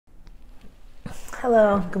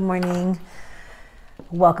Hello, good morning.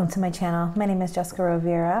 Welcome to my channel. My name is Jessica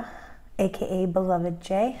Rovira, aka Beloved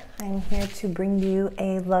J. I'm here to bring you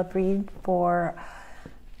a love read for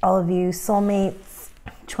all of you soulmates,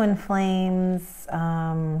 twin flames,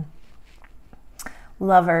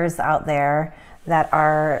 lovers out there that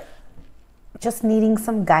are just needing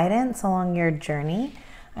some guidance along your journey.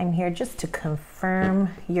 I'm here just to confirm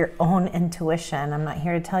your own intuition. I'm not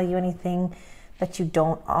here to tell you anything that you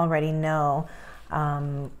don't already know.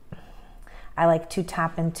 I like to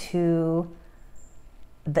tap into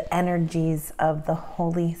the energies of the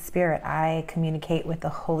Holy Spirit. I communicate with the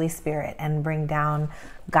Holy Spirit and bring down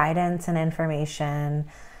guidance and information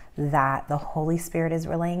that the Holy Spirit is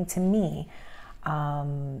relaying to me.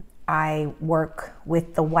 I work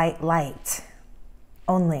with the white light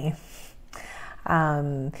only.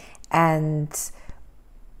 And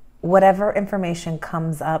whatever information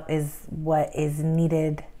comes up is what is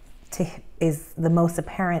needed is the most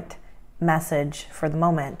apparent message for the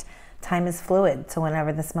moment. Time is fluid, so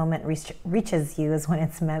whenever this moment reaches you is when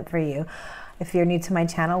it's meant for you. If you're new to my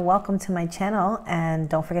channel, welcome to my channel, and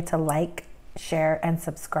don't forget to like, share, and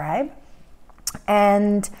subscribe.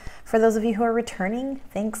 And for those of you who are returning,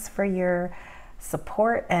 thanks for your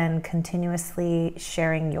support and continuously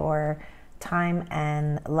sharing your time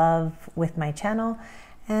and love with my channel.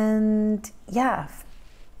 And yeah,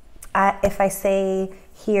 if I say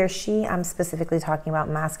he or she, I'm specifically talking about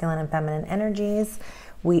masculine and feminine energies.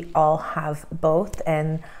 We all have both,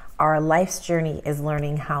 and our life's journey is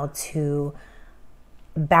learning how to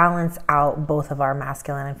balance out both of our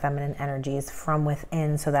masculine and feminine energies from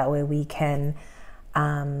within, so that way we can,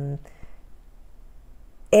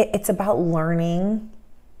 it's about learning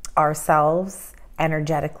ourselves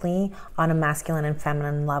energetically on a masculine and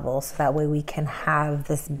feminine level, so that way we can have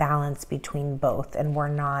this balance between both, and we're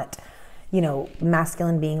not, you know,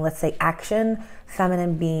 masculine being, let's say, action,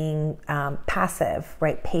 feminine being passive,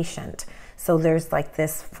 right, patient. So there's like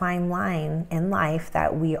this fine line in life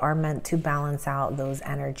that we are meant to balance out those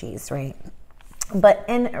energies, right? But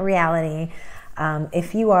in reality,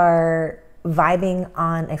 if you are vibing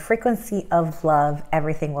on a frequency of love,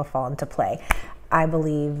 everything will fall into play. I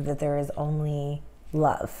believe that there is only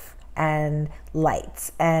love and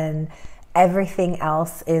light, and everything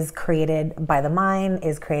else is created by the mind,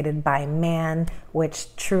 is created by man,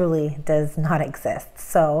 which truly does not exist.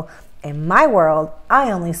 So in my world, I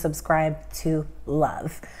only subscribe to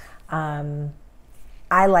love.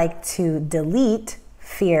 I like to delete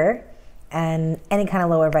fear and any kind of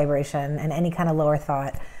lower vibration and any kind of lower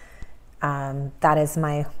thought. That is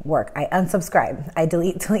my work. I unsubscribe. I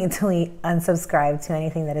delete, unsubscribe to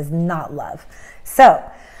anything that is not love. So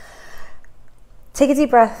take a deep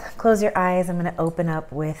breath, close your eyes. I'm going to open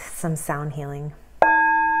up with some sound healing.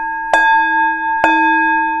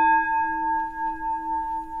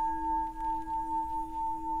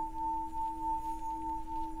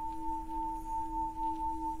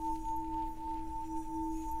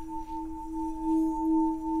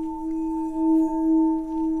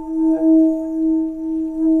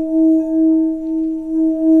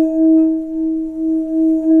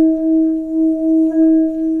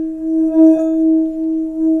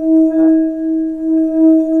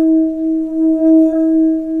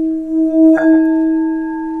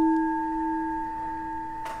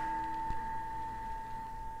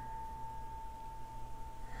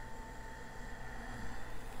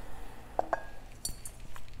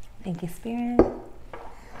 Thank you, Spirit.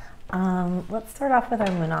 Let's start off with our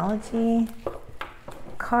Moonology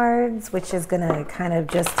cards, which is going to kind of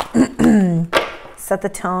just set the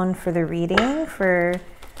tone for the reading for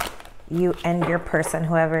you and your person,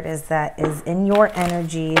 whoever it is that is in your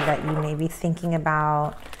energy that you may be thinking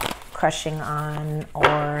about, crushing on,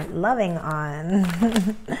 or loving on.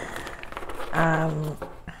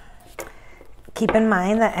 Keep in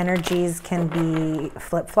mind that energies can be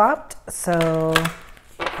flip-flopped, so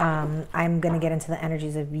I'm going to get into the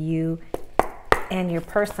energies of you and your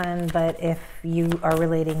person, but if you are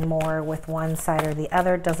relating more with one side or the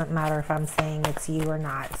other, it doesn't matter if I'm saying it's you or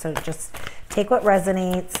not. So just take what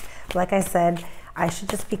resonates. Like I said, I should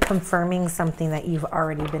just be confirming something that you've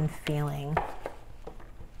already been feeling.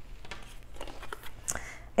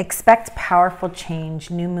 Expect powerful change,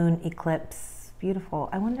 new moon eclipse. Beautiful.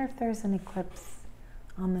 I wonder if there's an eclipse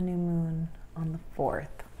on the new moon on the 4th.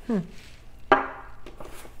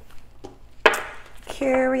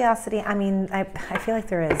 Curiosity. I mean, I feel like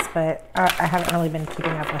there is, but I haven't really been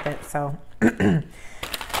keeping up with it. So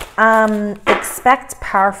expect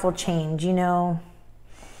powerful change. You know,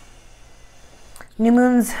 new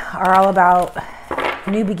moons are all about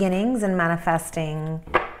new beginnings and manifesting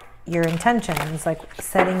your intentions, like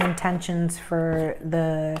setting intentions for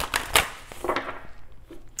the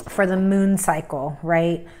moon cycle,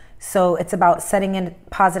 right? So it's about setting a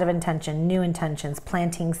positive intention, new intentions,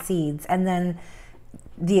 planting seeds. And then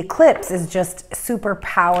the eclipse is just super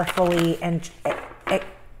powerfully and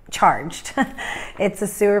charged. It's a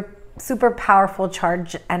super powerful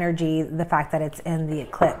charged energy, the fact that it's in the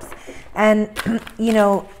eclipse. And, you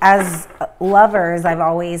know, as lovers, I've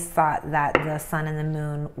always thought that the sun and the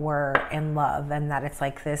moon were in love, and that it's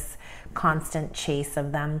like this constant chase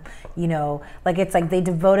of them, you know, like it's like they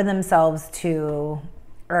devoted themselves to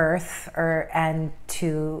earth and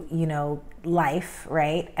to, you know, life,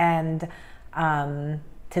 right? And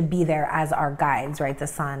to be there as our guides, right? The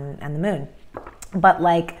sun and the moon. But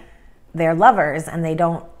like, they're lovers and they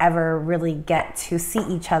don't ever really get to see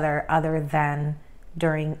each other than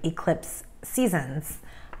during eclipse seasons,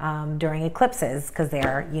 during eclipses, because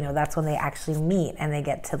they're, you know, that's when they actually meet and they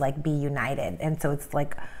get to like be united. And so it's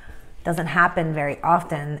like, doesn't happen very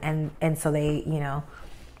often. And so they, you know,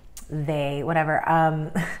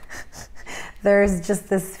 whatever. There's just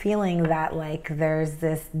this feeling that like there's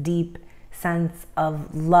this deep sense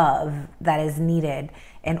of love that is needed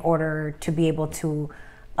in order to be able to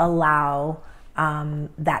allow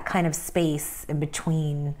that kind of space in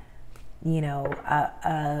between, you know,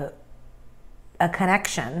 a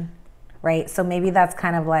connection, right? So maybe that's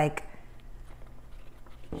kind of like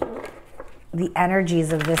the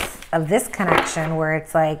energies of this connection, where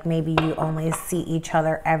it's like maybe you only see each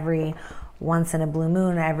other every once in a blue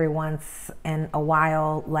moon, every once in a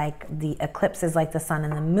while, like the eclipses, like the sun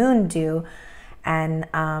and the moon do, and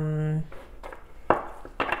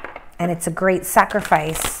it's a great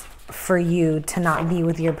sacrifice for you to not be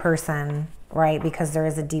with your person, right? Because there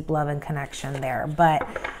is a deep love and connection there, but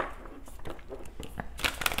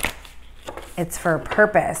it's for a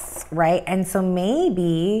purpose, right? And so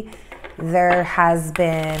maybe there has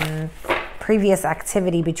been previous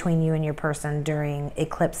activity between you and your person during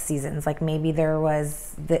eclipse seasons. Like maybe there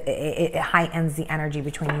was, it heightens the energy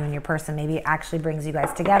between you and your person. Maybe it actually brings you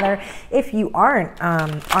guys together. If you aren't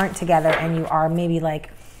together and you are maybe like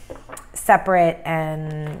separate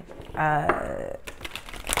and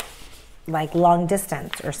like long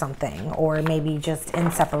distance or something, or maybe just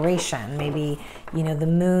in separation. Maybe, you know, the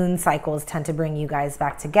moon cycles tend to bring you guys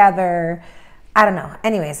back together. I don't know.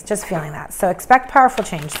 Anyways, just feeling that. So expect powerful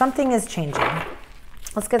change. Something is changing.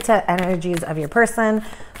 Let's get to energies of your person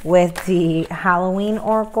with the Halloween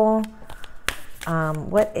Oracle.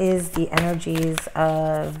 What is the energies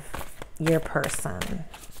of your person?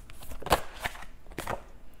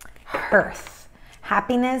 Hearth.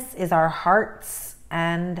 Happiness is our hearts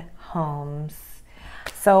and homes.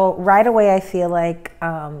 So right away, I feel like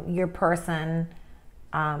your person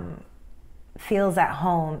feels at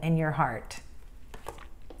home in your heart.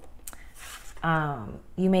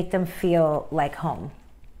 You make them feel like home.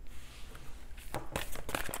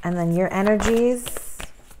 And then your energies.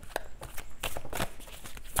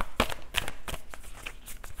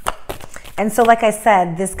 And so, like I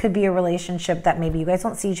said, this could be a relationship that maybe you guys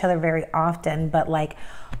don't see each other very often, but like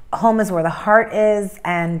home is where the heart is,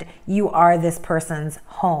 and you are this person's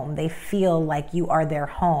home. They feel like you are their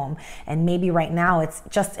home. And maybe right now it's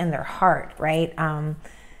just in their heart, right?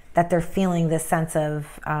 That they're feeling this sense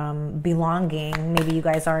of belonging. Maybe you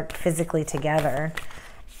guys aren't physically together.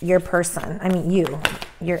 Your person, I mean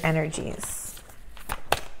your energies.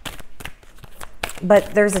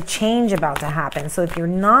 But there's a change about to happen. So if you're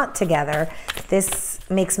not together, this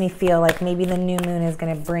makes me feel like maybe the new moon is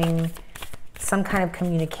going to bring some kind of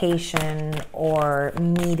communication or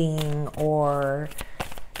meeting or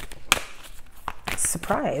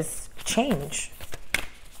surprise, change.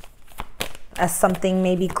 As something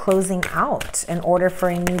maybe closing out in order for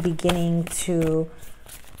a new beginning to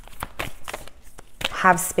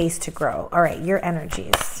have space to grow. All right, your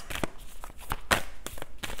energies.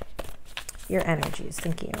 Your energies,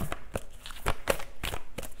 thank you.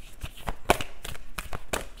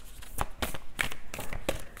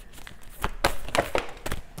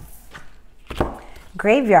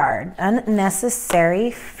 Graveyard,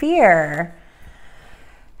 unnecessary fear.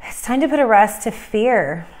 It's time to put a rest to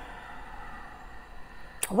fear.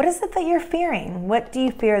 What is it that you're fearing? What do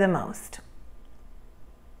you fear the most?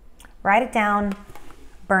 Write it down,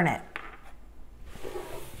 burn it.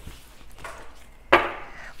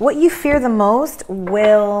 What you fear the most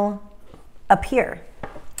will appear.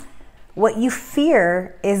 What you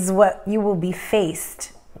fear is what you will be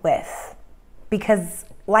faced with, because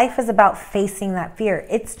life is about facing that fear.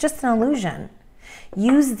 It's just an illusion.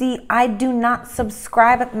 Use the I do not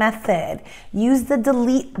subscribe method. Use the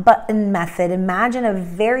delete button method. Imagine a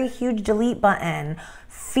very huge delete button.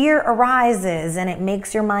 Fear arises and it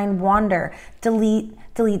makes your mind wander. Delete,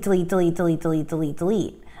 delete, delete, delete, delete, delete, delete,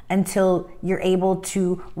 delete, until you're able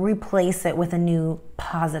to replace it with a new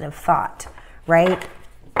positive thought, right?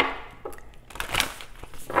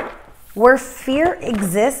 Where fear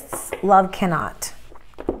exists, love cannot.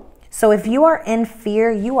 So if you are in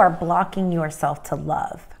fear, you are blocking yourself to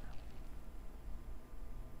love.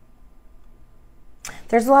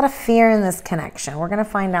 There's a lot of fear in this connection. We're going to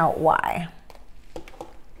find out why.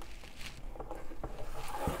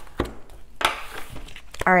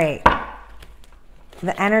 All right.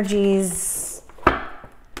 The energies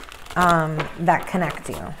that connect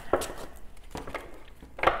you.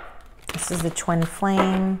 This is the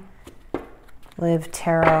Twinflame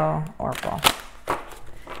Tarot Oracle.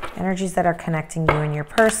 Energies that are connecting you and your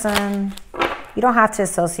person. You don't have to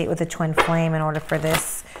associate with a twin flame in order for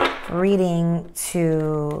this reading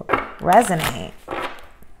to resonate.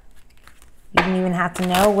 You don't even have to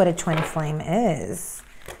know what a twin flame is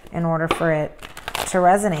in order for it to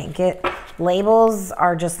resonate. Labels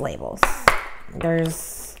are just labels.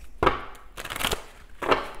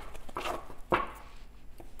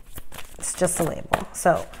 It's just a label.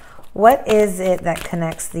 So what is it that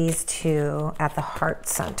connects these two at the heart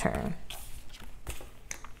center?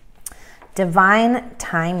 Divine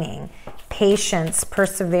timing, patience,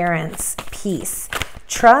 perseverance, peace.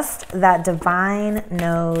 Trust that divine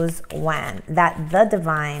knows when. That the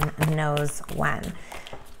divine knows when.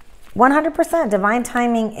 100% divine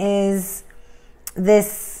timing is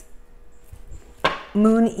this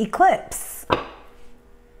moon eclipse.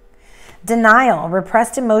 Denial,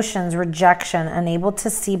 repressed emotions, rejection, unable to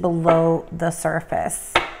see below the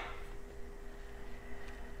surface.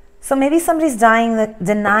 So maybe somebody's denying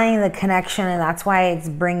the connection, and that's why it's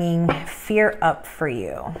bringing fear up for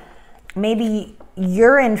you. Maybe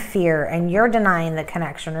you're in fear and you're denying the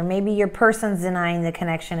connection, or maybe your person's denying the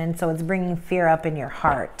connection, and so it's bringing fear up in your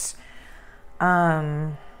heart.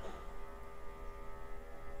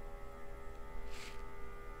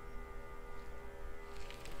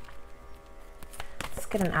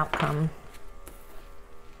 Get an outcome.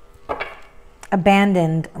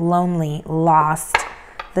 Abandoned, lonely, lost.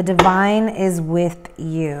 The divine is with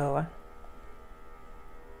you.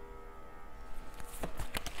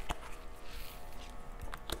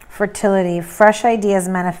 Fertility, fresh ideas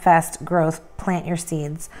manifest, growth, plant your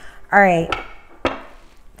seeds. All right.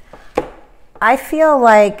 I feel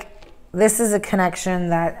like this is a connection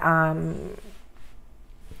that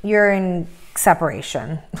you're in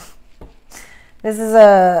separation. This is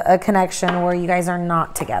a connection where you guys are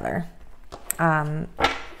not together. And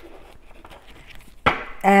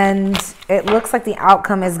it looks like the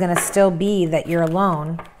outcome is going to still be that you're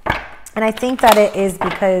alone. And I think that it is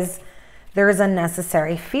because there is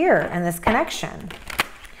unnecessary fear in this connection.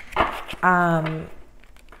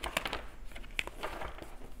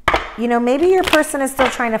 You know, maybe your person is still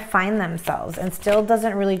trying to find themselves and still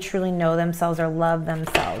doesn't really truly know themselves or love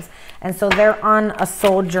themselves. And so they're on a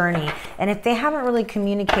soul journey. And if they haven't really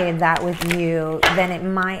communicated that with you, then it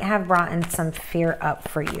might have brought in some fear up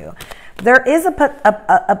for you. There is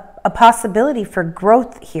a possibility for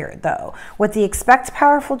growth here, though. With the expect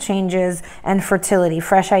powerful changes and fertility,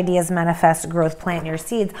 fresh ideas manifest, growth, plant your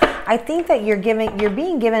seeds. I think that you're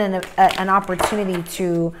being given an opportunity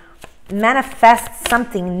to manifest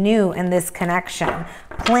something new in this connection.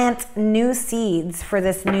 Plant new seeds for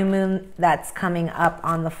this new moon that's coming up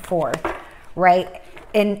on the 4th, right?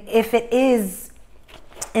 And if it is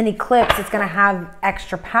an eclipse, it's going to have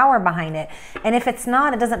extra power behind it. And if it's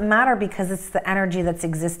not, it doesn't matter because it's the energy that's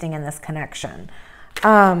existing in this connection.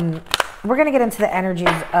 We're going to get into the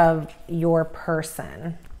energies of your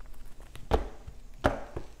person.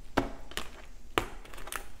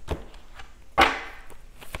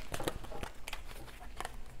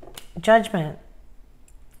 Judgment.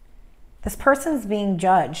 This person's being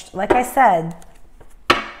judged. Like I said,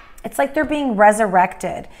 it's like they're being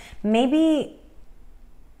resurrected. Maybe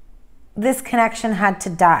this connection had to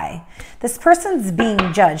die. This person's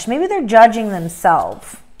being judged. Maybe they're judging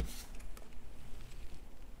themselves.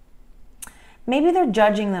 Maybe they're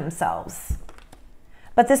judging themselves.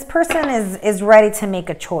 But this person is ready to make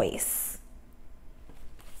a choice.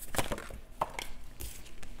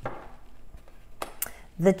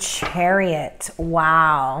 The Chariot.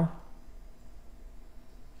 Wow.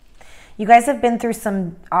 You guys have been through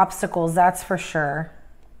some obstacles, that's for sure.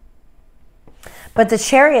 But the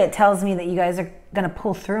Chariot tells me that you guys are going to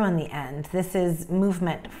pull through in the end. This is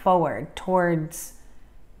movement forward towards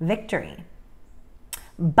victory.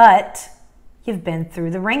 But You've been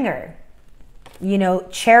through the ringer. You know,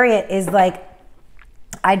 Chariot is like,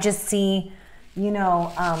 I just see, you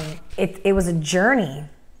know, it was a journey.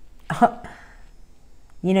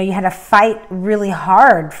 You know, you had to fight really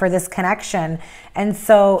hard for this connection. And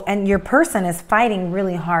so, and your person is fighting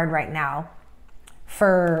really hard right now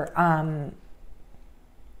for,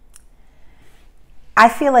 I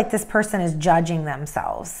feel like this person is judging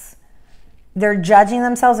themselves. They're judging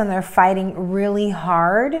themselves and they're fighting really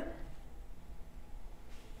hard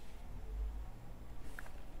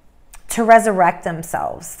to resurrect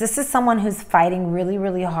themselves. This is someone who's fighting really,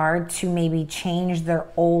 really hard to maybe change their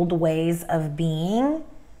old ways of being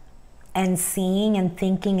and seeing and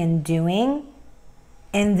thinking and doing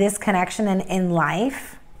in this connection and in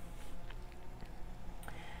life.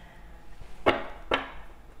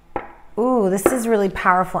 Ooh, this is really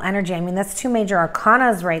powerful energy. I mean, that's 2 major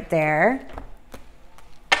arcanas right there.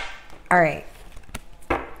 All right.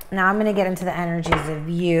 Now I'm going to get into the energies of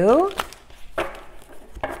you.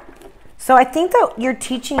 So I think that you're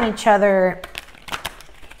teaching each other.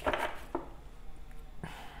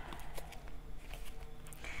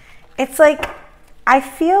 It's like, I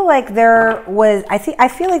feel like there was, I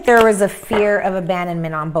feel like there was a fear of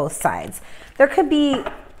abandonment on both sides. There could be,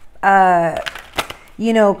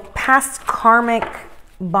 you know, past karmic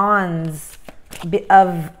bonds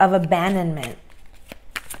of abandonment,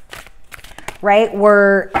 right?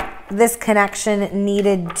 Where this connection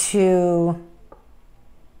needed to,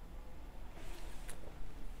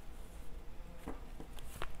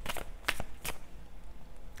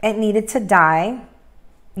 it needed to die.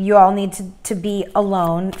 You all need to be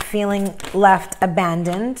alone, feeling left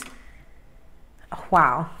abandoned.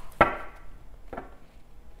 Wow.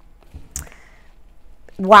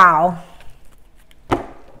 Wow.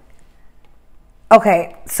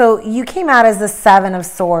 Okay, so you came out as the 7 of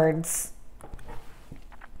Swords.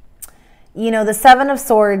 You know, the 7 of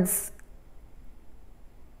Swords,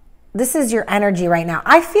 this is your energy right now.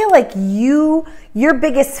 I feel like your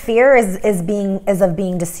biggest fear is of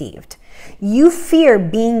being deceived. You fear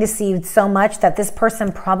being deceived so much that this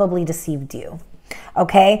person probably deceived you,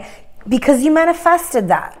 okay? Because you manifested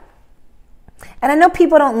that. And I know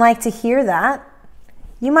people don't like to hear that.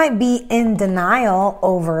 You might be in denial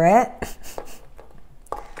over it.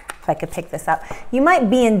 If I could pick this up. You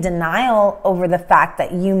might be in denial over the fact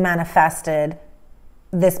that you manifested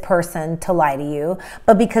this person to lie to you.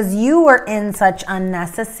 But because you were in such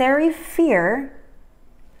unnecessary fear,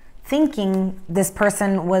 thinking this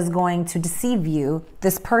person was going to deceive you,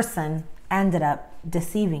 this person ended up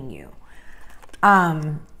deceiving you.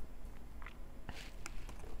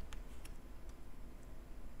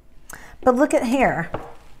 But look at here.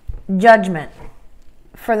 Judgment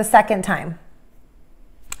for the 2nd time.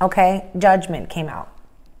 Okay, Judgment came out.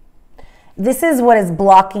 This is what is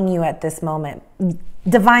blocking you at this moment.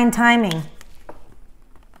 Divine timing.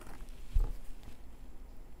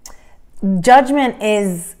 Judgment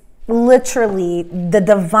is literally, the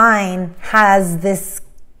divine has this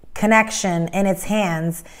connection in its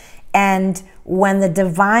hands, and when the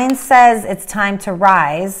divine says it's time to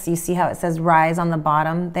rise, you see how it says rise on the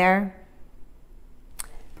bottom there?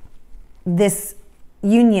 This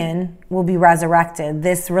union will be resurrected.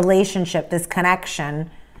 This relationship, this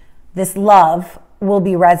connection, this love will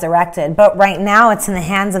be resurrected. But right now it's in the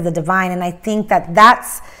hands of the divine, and I think that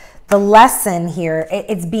that's the lesson here.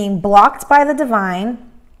 It's being blocked by the divine.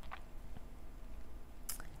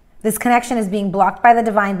 This connection is being blocked by the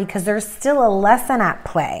divine because there's still a lesson at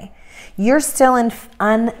play. You're still in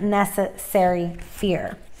unnecessary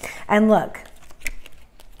fear. And look,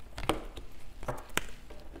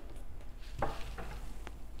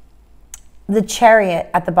 the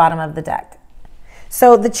Chariot at the bottom of the deck.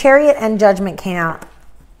 So the Chariot and Judgment came out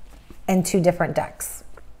in 2 different decks.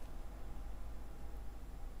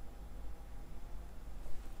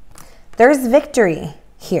 There's victory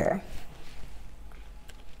here.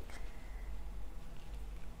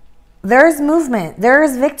 There's movement. There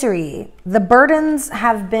is victory. The burdens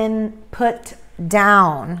have been put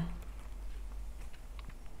down.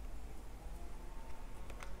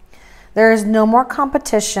 There is no more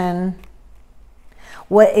competition.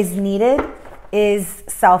 What is needed is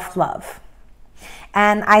self-love.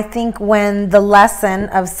 And I think when the lesson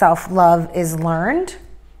of self-love is learned,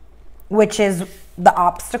 which is the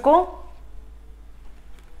obstacle,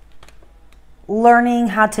 learning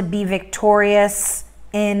how to be victorious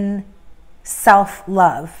in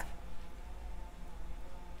self-love.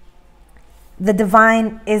 The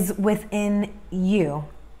divine is within you.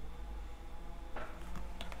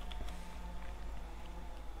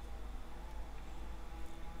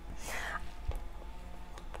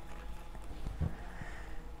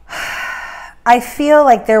 I feel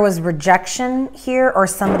like there was rejection here, or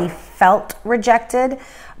somebody felt rejected,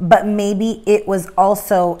 but maybe it was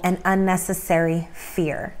also an unnecessary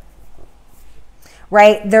fear,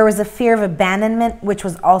 right? There was a fear of abandonment, which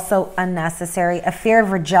was also unnecessary, a fear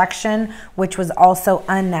of rejection, which was also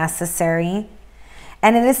unnecessary.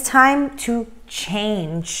 And it is time to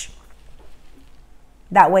change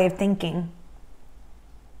that way of thinking.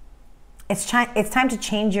 It's time to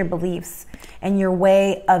change your beliefs and your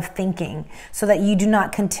way of thinking so that you do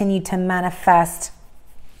not continue to manifest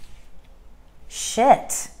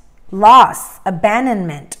shit, loss,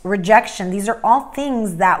 abandonment, rejection. These are all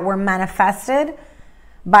things that were manifested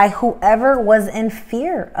by whoever was in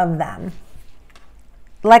fear of them.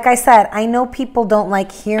 Like I said, I know people don't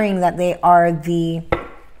like hearing that they are the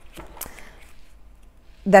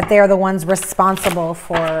ones responsible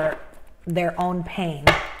for their own pain.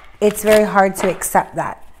 It's very hard to accept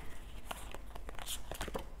that.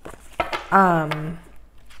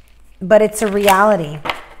 But it's a reality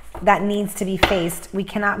that needs to be faced. We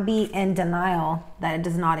cannot be in denial that it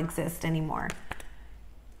does not exist anymore.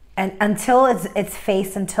 And until it's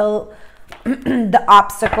faced, until the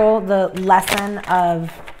obstacle, the lesson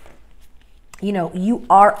of, you know, you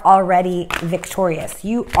are already victorious.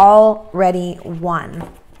 You already won.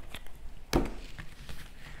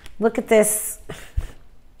 Look at this.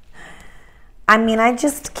 I mean, I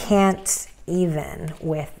just can't even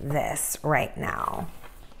with this right now.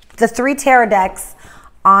 The 3 tarot decks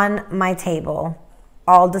on my table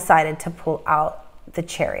all decided to pull out the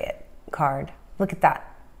Chariot card. Look at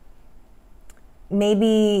that.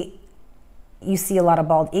 Maybe you see a lot of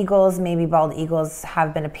bald eagles. Maybe bald eagles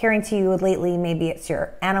have been appearing to you lately. Maybe it's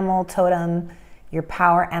your animal totem, your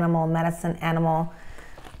power animal, medicine animal.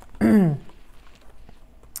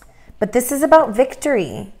 But this is about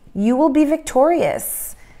victory. You will be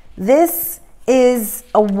victorious. This is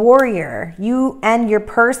a warrior. You and your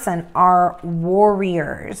person are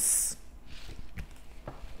warriors.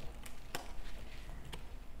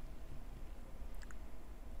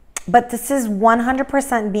 But this is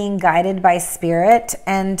 100% being guided by spirit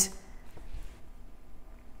and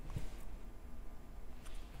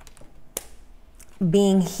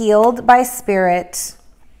being healed by spirit.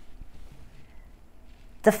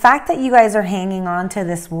 The fact that you guys are hanging on to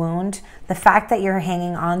this wound, the fact that you're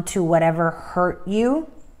hanging on to whatever hurt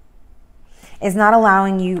you is not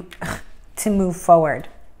allowing you to move forward.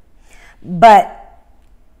 But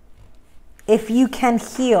if you can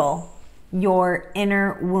heal your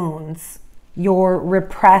inner wounds, your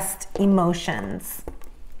repressed emotions,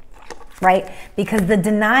 right? Because the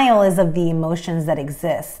denial is of the emotions that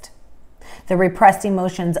exist. The repressed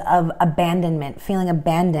emotions of abandonment, feeling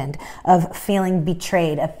abandoned, of feeling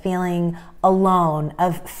betrayed, of feeling alone,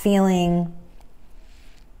 of feeling...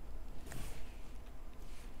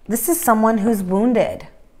 This is someone who's wounded.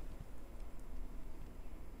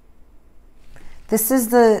 This is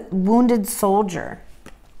the wounded soldier.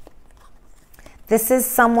 This is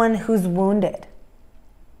someone who's wounded.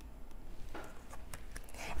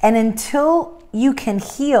 And until you can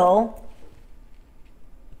heal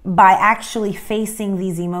by actually facing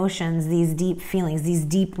these emotions, these deep feelings, these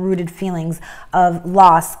deep-rooted feelings of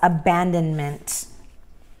loss, abandonment,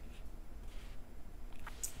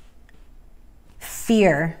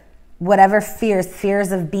 fear, whatever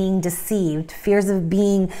fears of being deceived, fears of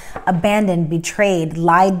being abandoned, betrayed,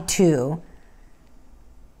 lied to,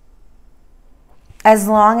 as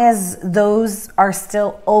long as those are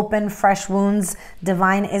still open, fresh wounds,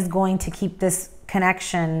 divine is going to keep this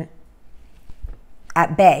connection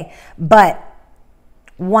at bay. But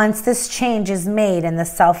once this change is made and the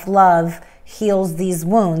self-love heals these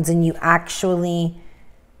wounds and you actually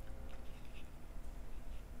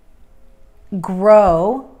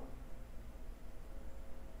grow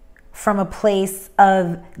from a place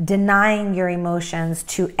of denying your emotions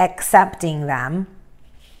to accepting them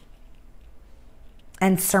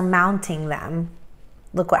and surmounting them,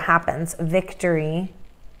 look what happens. Victory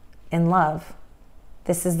in love.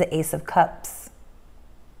 This is the Ace of Cups.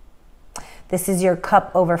 This is your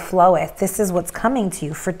cup overfloweth. This is what's coming to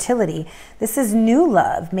you, fertility. This is new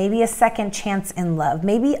love, maybe a second chance in love.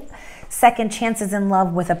 Maybe second chances in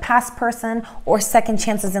love with a past person or second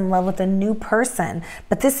chances in love with a new person.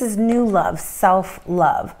 But this is new love,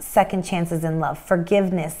 self-love, second chances in love,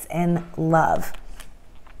 forgiveness in love.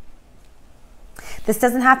 This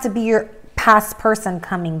doesn't have to be your past person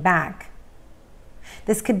coming back.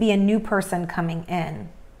 This could be a new person coming in.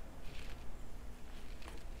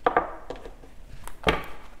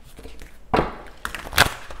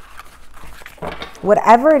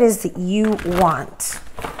 Whatever it is that you want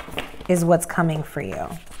is what's coming for you.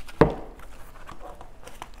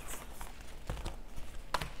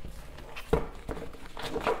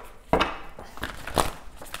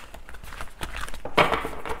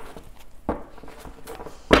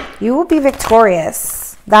 You will be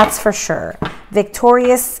victorious. That's for sure.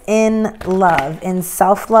 Victorious in love, in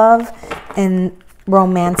self-love, in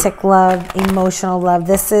romantic love, emotional love.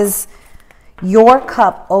 This is your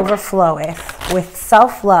cup overfloweth with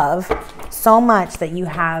self-love so much that you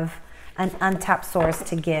have an untapped source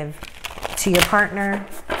to give to your partner,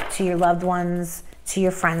 to your loved ones, to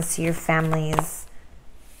your friends, to your families.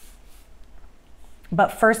 But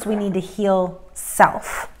first we need to heal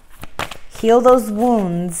self. Heal those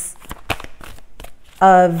wounds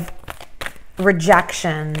of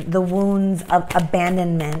rejection, the wounds of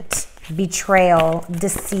abandonment, betrayal,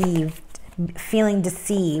 feeling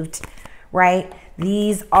deceived, right?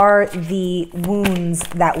 These are the wounds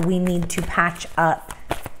that we need to patch up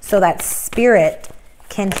so that spirit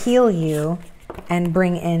can heal you and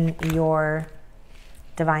bring in your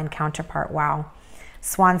divine counterpart. Wow.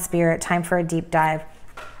 Swan spirit, time for a deep dive.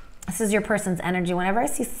 This is your person's energy. Whenever I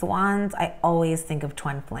see swans, I always think of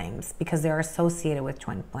twin flames because they're associated with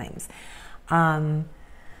twin flames. Oh,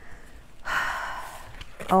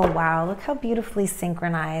 wow. Look how beautifully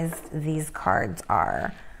synchronized these cards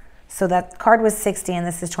are. So that card was 60 and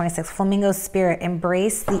this is 26. Flamingo spirit,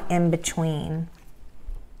 embrace the in-between.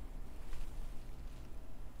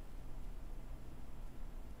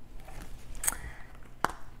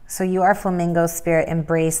 So you are flamingo spirit,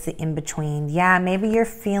 embrace the in-between. Yeah, maybe you're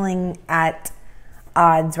feeling at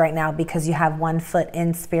odds right now because you have one foot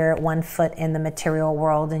in spirit, one foot in the material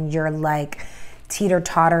world, and you're like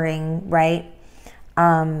teeter-tottering, right?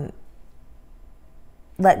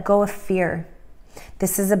 Let go of fear.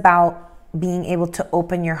 This is about being able to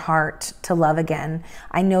open your heart to love again.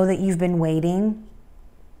 I know that you've been waiting.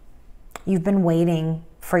 You've been waiting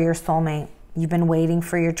for your soulmate. You've been waiting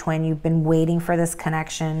for your twin. You've been waiting for this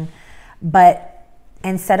connection. But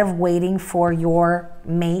instead of waiting for your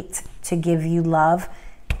mate to give you love,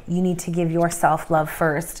 you need to give yourself love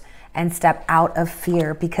first and step out of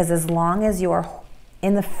fear. Because as long as you're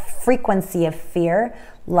in the frequency of fear,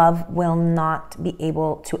 love will not be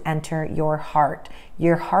able to enter your heart.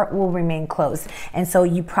 Your heart will remain closed. And so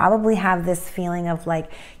you probably have this feeling of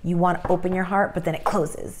like you want to open your heart, but then it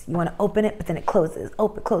closes. You want to open it, but then it closes.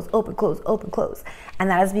 Open, close, open, close, open, close. And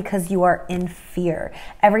that is because you are in fear.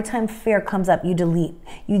 Every time fear comes up, you delete,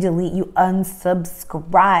 you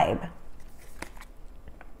unsubscribe.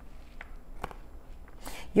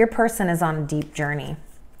 Your person is on a deep journey.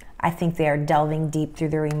 I think they are delving deep through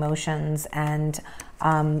their emotions, and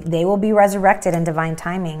they will be resurrected in divine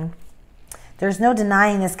timing. There's no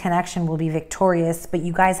denying this connection will be victorious, but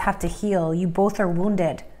you guys have to heal. You both are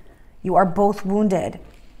wounded. You are both wounded.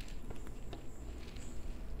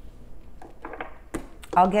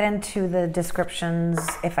 I'll get into the descriptions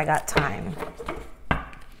if I got time.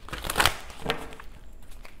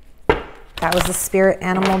 That was the Spirit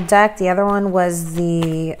Animal deck. The other one was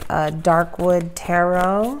the Darkwood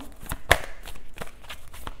Tarot.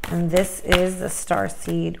 And this is the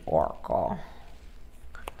Starseed Oracle.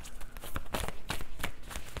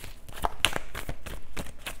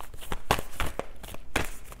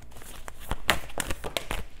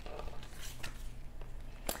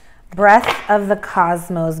 Breath of the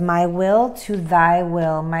cosmos, my will to thy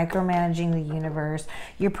will, micromanaging the universe.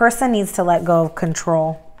 Your person needs to let go of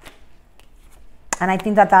control. And I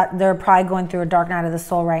think that they're probably going through a dark night of the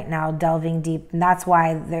soul right now, delving deep. And that's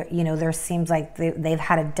why there seems like they've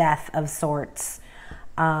had a death of sorts.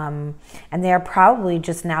 And they are probably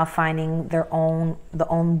just now finding the own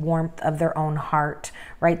warmth of their own heart,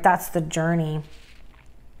 right? That's the journey.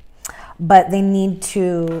 But they need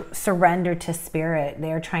to surrender to spirit.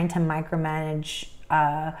 They're trying to micromanage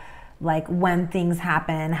like when things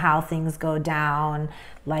happen, how things go down.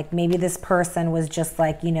 Like maybe this person was just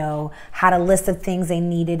like, had a list of things they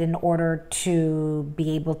needed in order to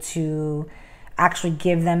be able to actually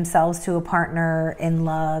give themselves to a partner in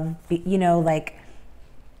love, like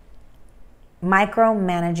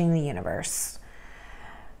micromanaging the universe.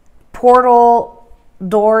 Portal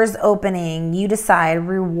doors opening, you decide,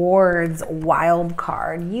 rewards, wild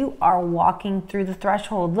card. You are walking through the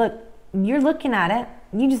threshold. Look, you're looking at it.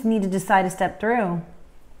 You just need to decide to step through.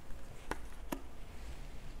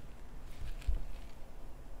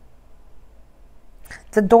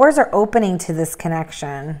 The doors are opening to this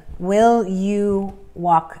connection. Will you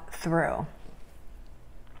walk through?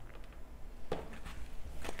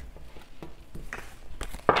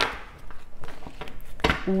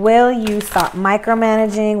 Will you stop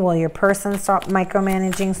micromanaging? Will your person stop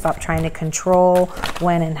micromanaging? Stop trying to control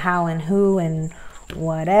when and how and who and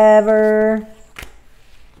whatever.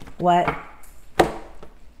 What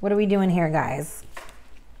are we doing here, guys?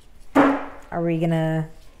 Are we gonna...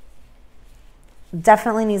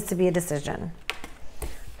 Definitely needs to be a decision.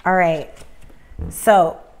 All right.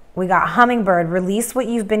 So we got hummingbird, release what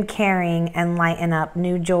you've been carrying and lighten up.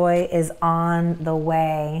 New joy is on the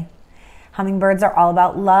way. Hummingbirds are all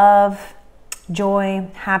about love, joy,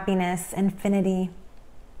 happiness, infinity.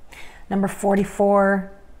 Number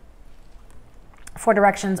 44, 4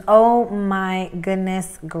 directions. Oh my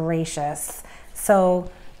goodness gracious. So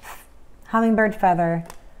hummingbird feather,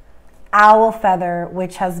 owl feather,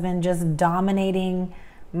 which has been just dominating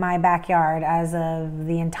my backyard as of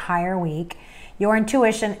the entire week. Your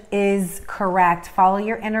intuition is correct. Follow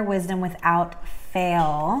your inner wisdom without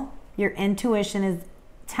fail. Your intuition is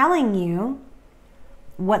telling you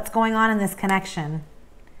what's going on in this connection.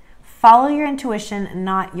 Follow your intuition,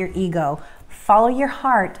 not your ego. Follow your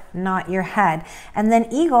heart, not your head. And then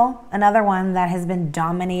eagle, another one that has been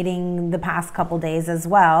dominating the past couple days as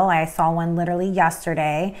well. I saw one literally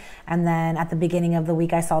yesterday, and then at the beginning of the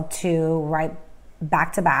week I saw 2 right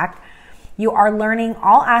back to back. You are learning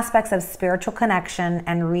all aspects of spiritual connection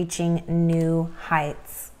and reaching new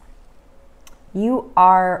heights. You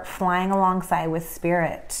are flying alongside with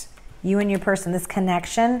spirit. You and your person, this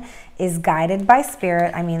connection is guided by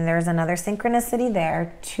spirit. I mean, there's another synchronicity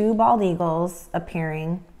there. 2 bald eagles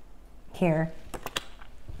appearing here.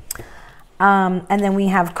 And then we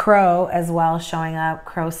have crow as well showing up,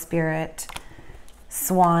 crow spirit,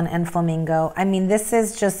 swan, and flamingo. I mean, this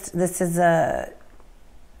is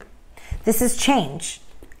change.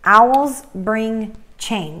 Owls bring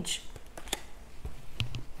change.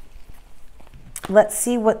 Let's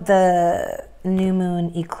see what the new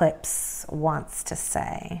moon eclipse wants to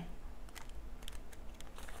say.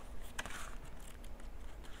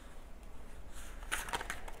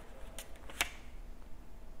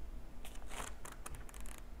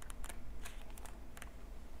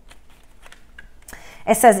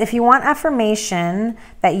 It says, if you want affirmation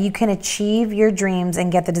that you can achieve your dreams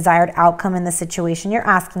and get the desired outcome in the situation you're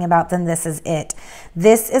asking about, then this is it.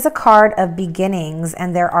 This is a card of beginnings,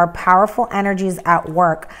 and there are powerful energies at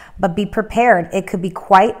work, but be prepared. It could be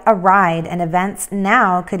quite a ride, and events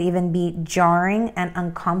now could even be jarring and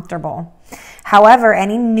uncomfortable. However,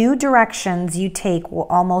 any new directions you take will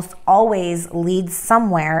almost always lead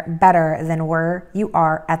somewhere better than where you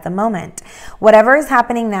are at the moment. Whatever is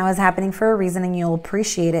happening now is happening for a reason, and you'll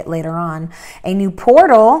appreciate it later on. A new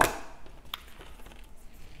portal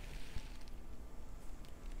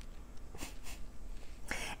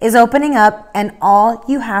is opening up, and all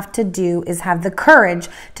you have to do is have the courage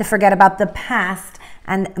to forget about the past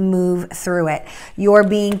and move through it. You're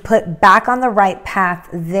being put back on the right path.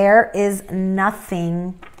 There is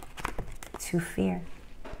nothing to fear.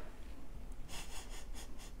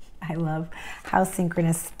 I love how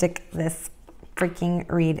synchronistic this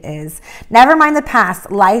freaking read is. Never mind the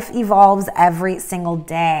past. Life evolves every single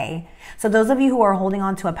day. So those of you who are holding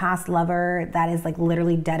on to a past lover that is like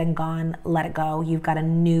literally dead and gone, let it go. You've got a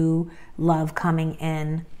new love coming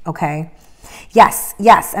in, okay? Yes,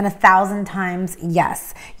 yes, and 1,000 times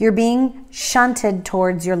yes. You're being shunted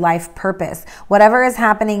towards your life purpose. Whatever is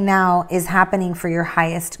happening now is happening for your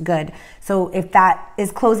highest good. So if that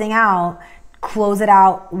is closing out, close it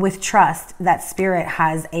out with trust that spirit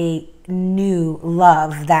has a new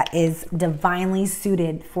love that is divinely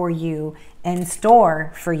suited for you, in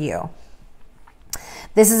store for you.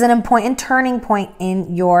 This is an important turning point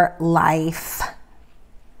in your life.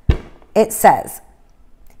 It says,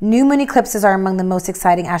 new moon eclipses are among the most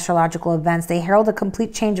exciting astrological events. They herald a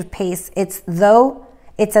complete change of pace. It's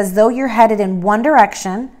as though you're headed in one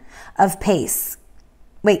direction of pace.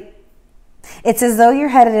 Wait. It's as though you're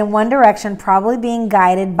headed in one direction, probably being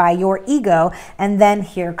guided by your ego. And then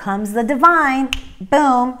here comes the divine,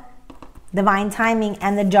 boom, divine timing,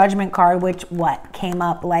 and the judgment card, which came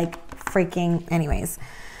up like freaking, anyways.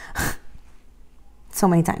 So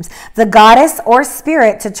many times. The goddess or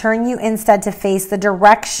spirit to turn you instead to face the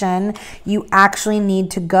direction you actually need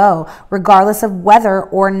to go. Regardless of whether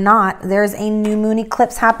or not there's a new moon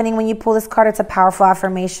eclipse happening when you pull this card, it's a powerful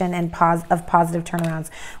affirmation and of positive turnarounds,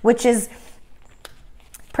 which is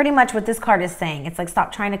pretty much what this card is saying. It's like,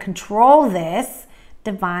 stop trying to control this.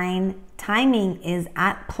 Divine timing is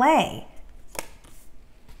at play.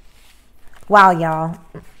 Wow, y'all.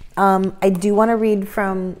 I do want to read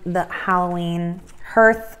from the Halloween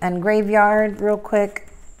hearth and graveyard real quick.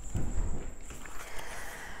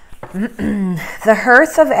 The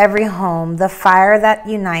hearth of every home, the fire that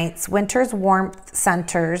unites, winter's warmth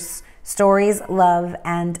centers, stories, love,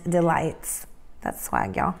 and delights. That's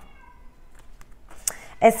swag, y'all.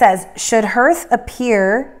 It says, should hearth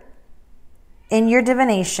appear in your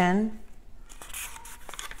divination,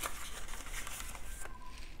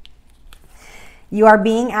 you are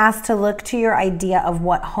being asked to look to your idea of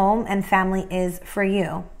what home and family is for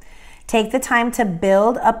you. Take the time to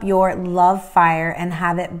build up your love fire and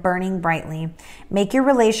have it burning brightly. Make your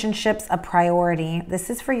relationships a priority. This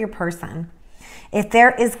is for your person. If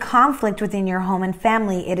there is conflict within your home and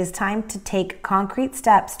family, it is time to take concrete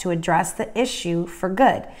steps to address the issue for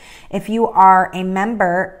good. If you or a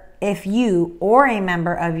member of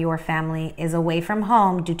your family is away from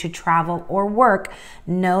home due to travel or work,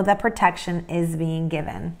 know that protection is being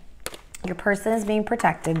given. Your person is being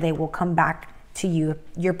protected. They will come back to you.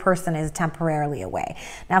 Your person is temporarily away.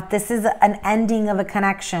 Now, if this is an ending of a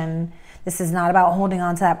connection, this is not about holding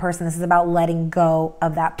on to that person. This is about letting go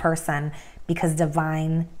of that person, because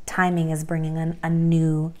divine timing is bringing in a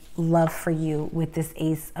new love for you with this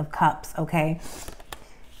Ace of Cups, okay?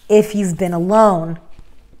 If you've been alone,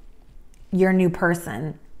 your new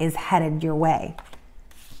person is headed your way.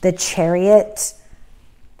 The Chariot,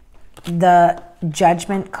 the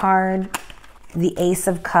Judgment card, the Ace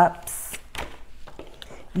of Cups.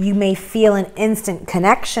 You may feel an instant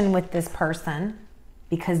connection with this person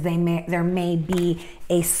because there may be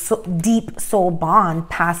a deep soul bond,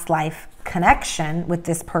 past life connection with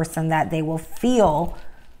this person that they will feel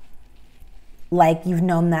like you've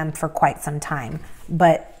known them for quite some time.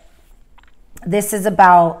 But this is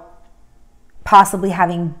about possibly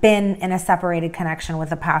having been in a separated connection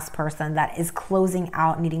with a past person that is closing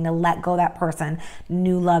out, needing to let go of that person.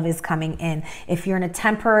 New love is coming in. If you're in a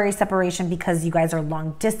temporary separation because you guys are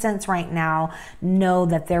long distance right now, know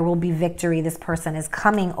that there will be victory. This person is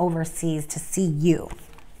coming overseas to see you.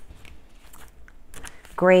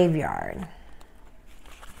 Graveyard.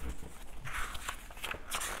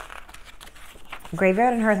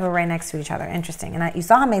 Graveyard and Hearth were right next to each other. Interesting. And you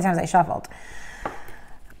saw how many times I shuffled.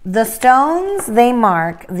 The stones, they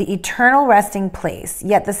mark the eternal resting place,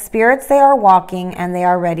 yet the spirits, they are walking and they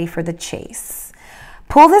are ready for the chase.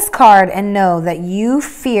 Pull this card and know that you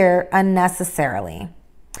fear unnecessarily.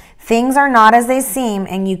 Things are not as they seem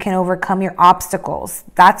and you can overcome your obstacles.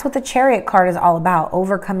 That's what the Chariot card is all about,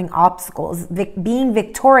 overcoming obstacles, being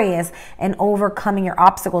victorious and overcoming your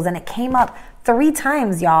obstacles. And it came up 3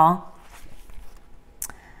 times, y'all.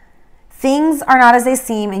 Things are not as they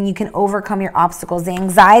seem and you can overcome your obstacles. The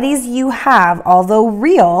anxieties you have, although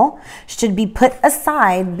real, should be put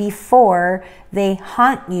aside before they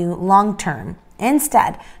haunt you long term.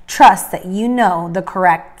 Instead, trust that you know the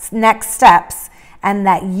correct next steps and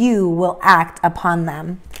that you will act upon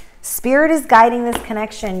them. Spirit is guiding this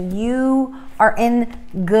connection. You are in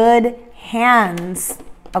good hands,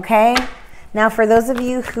 okay? Now, for those of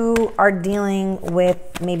you who are dealing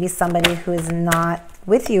with maybe somebody who is not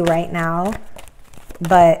with you right now,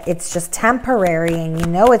 but it's just temporary and you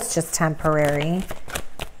know it's just temporary,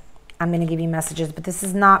 I'm going to give you messages, but this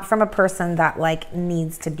is not from a person that like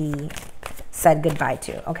needs to be said goodbye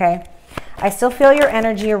to, okay? I still feel your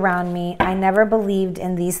energy around me. I never believed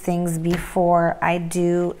in these things before. I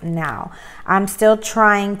do now. I'm still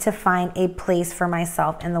trying to find a place for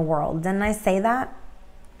myself in the world. Didn't I say that?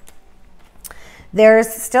 There's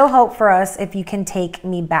still hope for us if you can take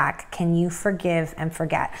me back. Can you forgive and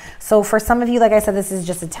forget? So for some of you, like I said, this is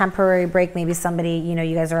just a temporary break. Maybe somebody, you know,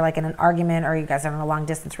 you guys are like in an argument or you guys are in a long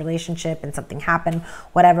distance relationship and something happened,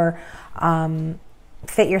 whatever.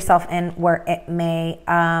 Fit yourself in where it may.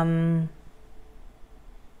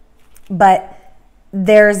 But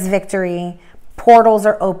there's victory. Portals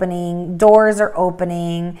are opening, doors are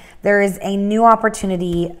opening. There is a new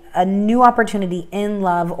opportunity in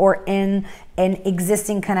love or in an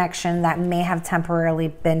existing connection that may have temporarily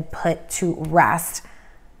been put to rest.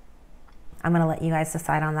 I'm going to let you guys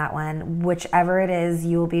decide on that one. Whichever it is,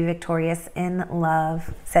 you will be victorious in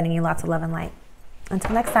love. Sending you lots of love and light.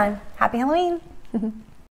 Until next time, happy Halloween.